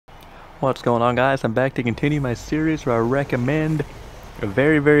What's going on, guys? I'm back to continue my series where I recommend a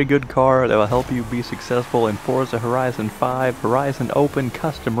very good car that will help you be successful in Forza Horizon 5 Horizon Open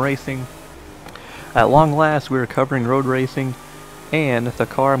Custom Racing. At long last, we are covering road racing, and the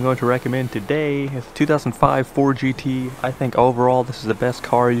car I'm going to recommend today is a 2005 Ford GT. I think overall this is the best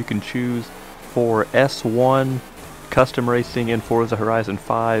car you can choose for S1 custom racing in Forza Horizon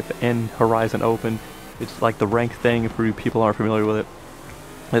 5 and Horizon Open. It's like the ranked thing for you people who aren't familiar with it.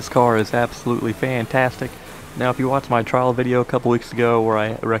 This car is absolutely fantastic. Now, if you watched my trial video a couple weeks ago where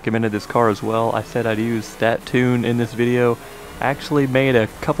I recommended this car as well, I said I'd use that tune in this video. I actually made a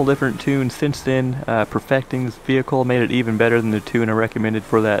couple different tunes since then, perfecting this vehicle, made it even better than the tune I recommended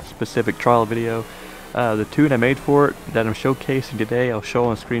for that specific trial video. The tune I made for it that I'm showcasing today, I'll show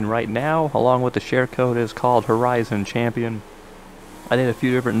on the screen right now, along with the share code, is called Horizon Champion. I did a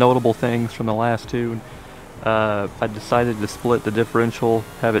few different notable things from the last tune. I decided to split the differential,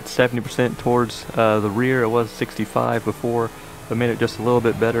 have it 70% towards the rear. It was 65 before, but made it just a little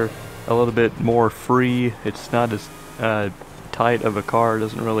bit better, a little bit more free. It's not as tight of a car, it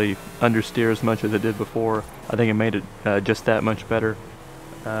doesn't really understeer as much as it did before. I think it made it just that much better.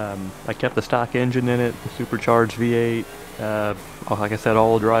 I kept the stock engine in it, the supercharged V8, like I said,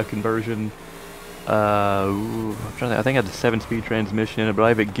 all-wheel drive conversion. I'm trying to think, I think I had the 7-speed transmission in it, but I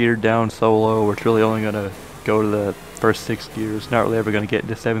have it geared down so low where it's really only going to go to the first 6 gears, not really ever going to get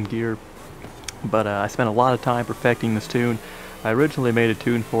into 7th gear. But I spent a lot of time perfecting this tune. I originally made a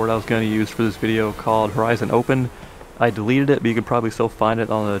tune for it I was going to use for this video called Horizon Open. I deleted it, but you can probably still find it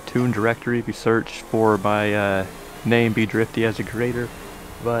on the tune directory if you search for my name, Be Drifty, as a creator.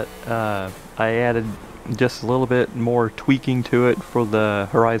 But I added just a little bit more tweaking to it for the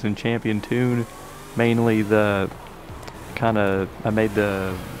Horizon Champion tune. Mainly the I made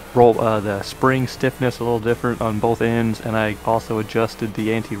the the spring stiffness a little different on both ends, and I also adjusted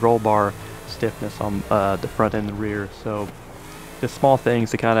the anti-roll bar stiffness on the front and the rear. So just small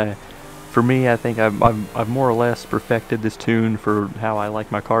things to for me, I think I've more or less perfected this tune for how I like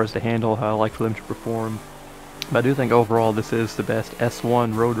my cars to handle, how I like for them to perform. But I do think overall this is the best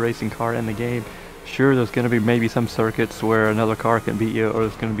S1 road racing car in the game. Sure, there's going to be maybe some circuits where another car can beat you, or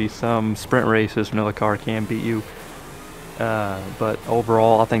there's going to be some sprint races where another car can beat you. But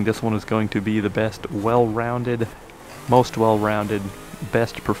overall, I think this one is going to be the best most well-rounded,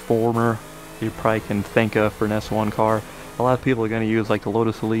 best performer you probably can think of for an S1 car. A lot of people are going to use like the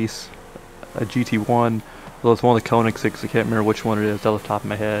Lotus Elise, a GT1, although it's one of the Koenigseggs, I can't remember which one it is off the top of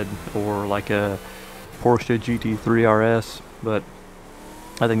my head, or like a Porsche GT3 RS, but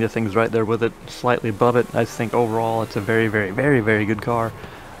I think this thing's right there with it, slightly above it. I just think overall it's a very good car.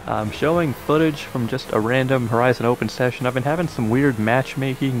 I'm showing footage from just a random Horizon Open session. I've been having some weird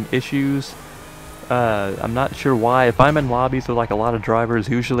matchmaking issues. I'm not sure why. If I'm in lobbies with like a lot of drivers,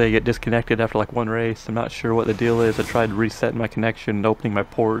 usually I get disconnected after like one race. I'm not sure what the deal is. I tried resetting my connection and opening my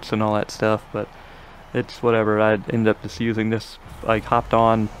ports and all that stuff, but it's whatever. I ended up just using this, like hopped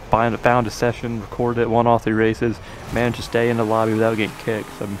on, found a session, recorded it, won all 3 races, managed to stay in the lobby without getting kicked.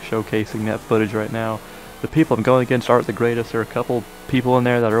 So I'm showcasing that footage right now. The people I'm going against aren't the greatest. There are a couple people in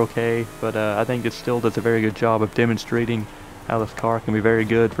there that are okay, but I think it still does a very good job of demonstrating how this car can be very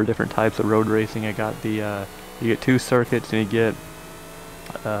good for different types of road racing. I got the, you get 2 circuits and you get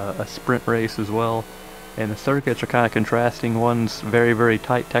a sprint race as well. And the circuits are kind of contrasting. One's very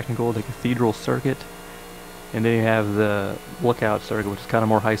tight technical, the Cathedral circuit, and then you have the Lookout circuit, which is kind of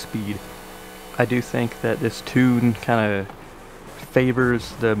more high speed. I do think that this tune kind of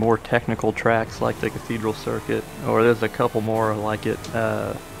favors the more technical tracks like the Cathedral circuit, or there's a couple more like it.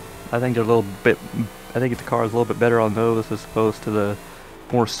 I think they're a little bit, I think the car is a little bit better on those as opposed to the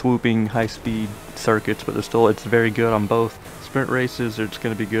more swooping high-speed circuits, but it's very good on both. Sprint races, it's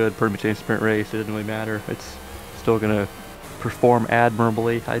going to be good pretty much any sprint race. It doesn't really matter. It's still going to perform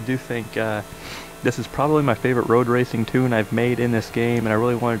admirably. I do think this is probably my favorite road racing tune I've made in this game, and I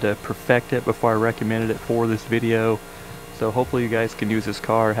really wanted to perfect it before I recommended it for this video. So hopefully you guys can use this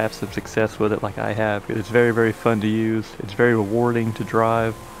car, have some success with it like I have. It's very fun to use. It's very rewarding to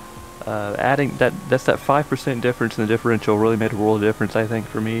drive. Adding that's that 5% difference in the differential really made a world of difference, I think,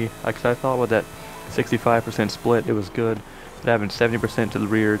 for me. Like I thought with that 65% split it was good, but having 70% to the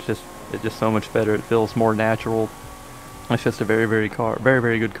rear, it's just so much better. It feels more natural. It's just a very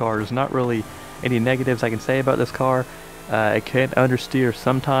good car. There's not really any negatives I can say about this car. It can understeer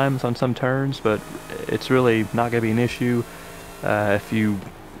sometimes on some turns, but it's really not going to be an issue. If you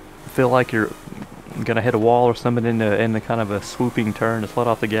feel like you're going to hit a wall or something in the kind of a swooping turn, just let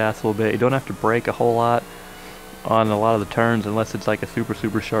off the gas a little bit. You don't have to brake a whole lot on a lot of the turns unless it's like a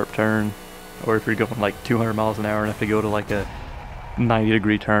super sharp turn, or if you're going like 200 miles an hour and have to go to like a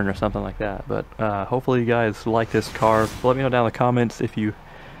 90-degree turn or something like that. But hopefully you guys like this car. Let me know down in the comments if you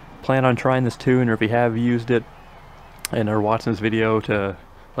plan on trying this tune, or if you have used it and are watching this video, to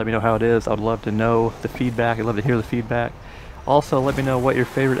let me know how it is. I'd love to know the feedback. I'd love to hear the feedback. Also, let me know what your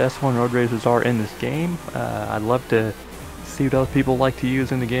favorite S1 road racers are in this game. I'd love to see what other people like to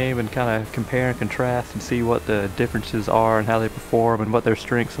use in the game and kind of compare and contrast and see what the differences are and how they perform and what their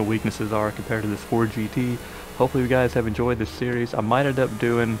strengths and weaknesses are compared to this Ford GT. Hopefully you guys have enjoyed this series. I might end up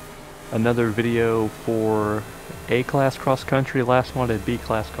doing another video for A-Class Cross Country. Last one at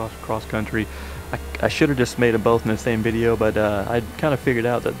B-Class Cross Country. I should have just made them both in the same video, but I kind of figured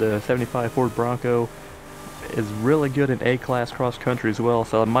out that the 75 Ford Bronco is really good in A-Class Cross Country as well,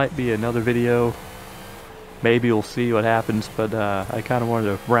 so it might be another video. Maybe we'll see what happens, but I kind of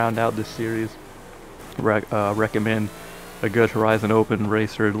wanted to round out this series. Recommend a good Horizon Open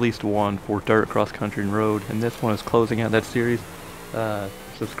racer, at least one for dirt, cross country, and road, and this one is closing out that series.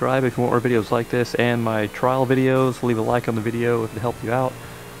 Subscribe if you want more videos like this and my trial videos. Leave a like on the video if it helped you out.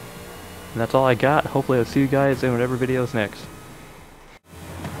 And that's all I got. Hopefully I'll see you guys in whatever video's next.